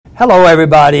Hello,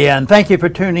 everybody, and thank you for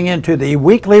tuning in to the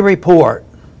weekly report.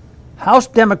 House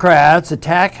Democrats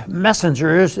attack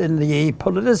messengers in the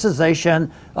politicization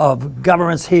of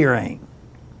government's hearing.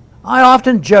 I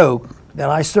often joke that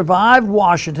I survived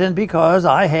Washington because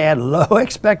I had low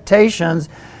expectations,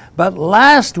 but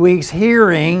last week's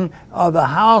hearing of the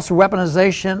House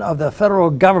Weaponization of the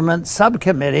Federal Government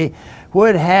Subcommittee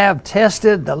would have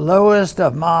tested the lowest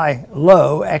of my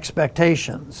low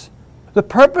expectations. The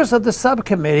purpose of the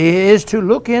subcommittee is to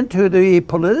look into the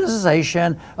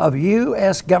politicization of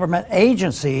U.S. government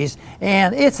agencies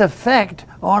and its effect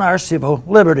on our civil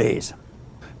liberties.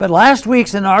 But last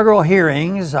week's inaugural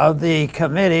hearings of the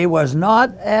committee was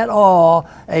not at all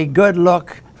a good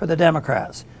look for the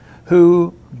Democrats,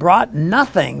 who brought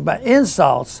nothing but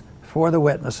insults for the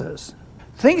witnesses.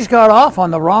 Things got off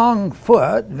on the wrong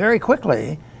foot very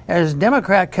quickly, as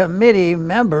Democrat committee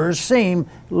members seemed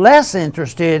less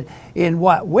interested in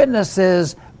what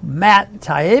witnesses Matt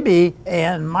Taibbi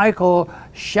and Michael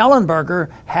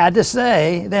Shellenberger had to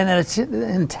say than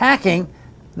in attacking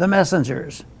the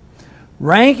messengers.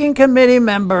 Ranking committee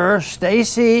member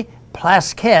Stacey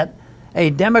Plaskett, a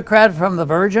Democrat from the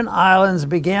Virgin Islands,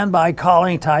 began by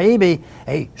calling Taibbi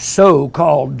a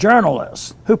so-called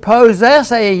journalist who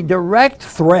poses a direct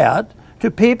threat to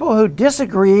people who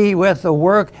disagree with the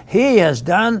work he has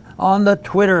done on the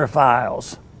Twitter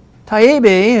files.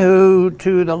 Taibbi, who,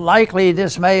 to the likely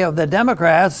dismay of the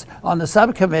Democrats on the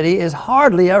subcommittee, is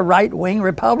hardly a right-wing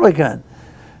Republican,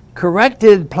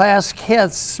 corrected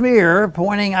Plaskett's smear,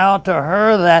 pointing out to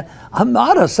her that I'm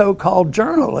not a so-called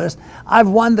journalist. I've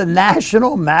won the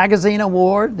National Magazine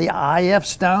Award, the I.F.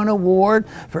 Stone Award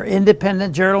for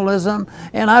Independent Journalism,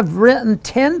 and I've written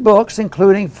 10 books,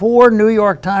 including 4 New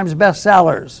York Times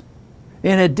bestsellers.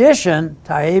 In addition,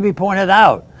 Taibbi pointed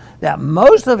out that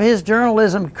most of his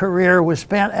journalism career was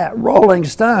spent at Rolling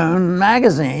Stone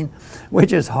magazine,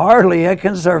 which is hardly a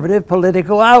conservative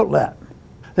political outlet.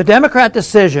 The Democrat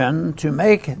decision to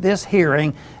make this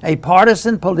hearing a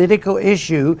partisan political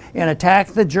issue and attack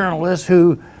the journalists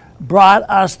who brought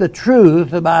us the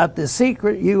truth about the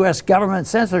secret U.S. government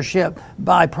censorship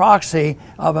by proxy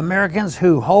of Americans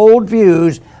who hold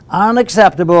views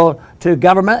unacceptable to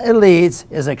government elites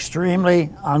is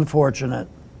extremely unfortunate.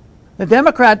 The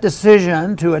Democrat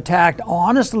decision to attack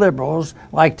honest liberals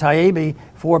like Taibbi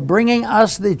for bringing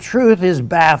us the truth is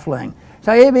baffling.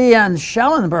 Taibbi and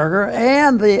Shellenberger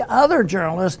and the other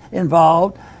journalists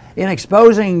involved in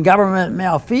exposing government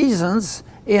malfeasance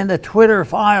in the Twitter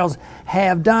files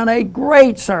have done a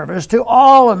great service to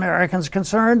all Americans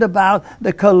concerned about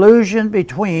the collusion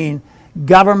between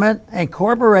government and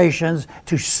corporations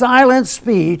to silence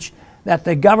speech that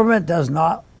the government does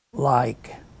not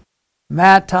like.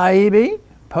 Matt Taibbi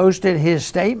posted his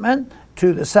statement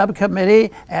to the subcommittee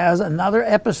as another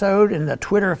episode in the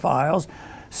Twitter files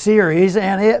series,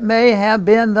 and it may have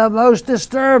been the most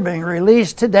disturbing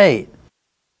release to date.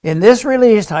 In this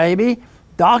release, Taibbi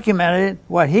documented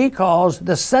what he calls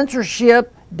the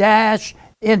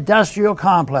censorship-industrial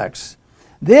complex.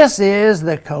 This is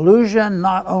the collusion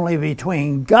not only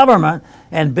between government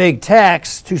and big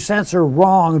techs to censor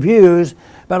wrong views,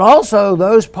 but also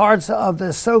those parts of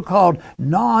the so-called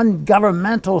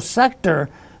non-governmental sector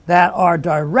that are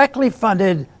directly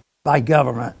funded by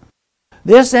government.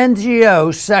 This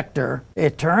NGO sector,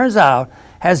 it turns out,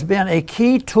 has been a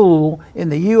key tool in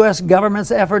the U.S. government's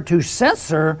effort to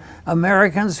censor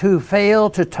Americans who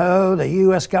fail to toe the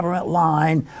U.S. government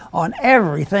line on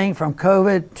everything from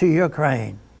COVID to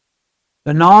Ukraine.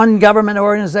 The non-government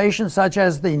organizations such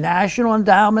as the National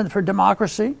Endowment for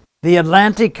Democracy, the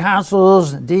Atlantic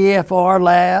Council's DFR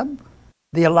Lab,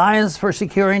 the Alliance for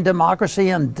Securing Democracy,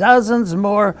 and dozens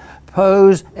more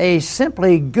pose a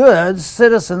simply good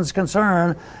citizen's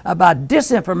concern about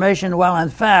disinformation, while in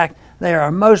fact they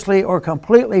are mostly or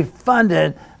completely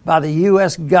funded by the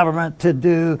U.S. government to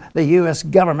do the U.S.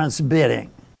 government's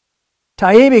bidding.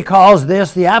 Taibbi calls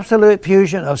this the absolute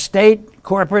fusion of state,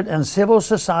 corporate, and civil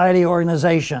society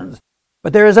organizations.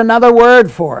 But there is another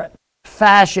word for it: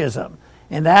 fascism.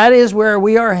 And that is where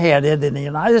we are headed in the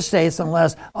United States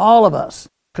unless all of us,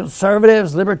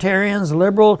 conservatives, libertarians,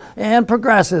 liberals, and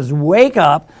progressives, wake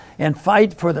up and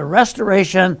fight for the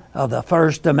restoration of the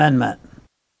First Amendment.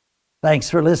 Thanks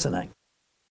for listening.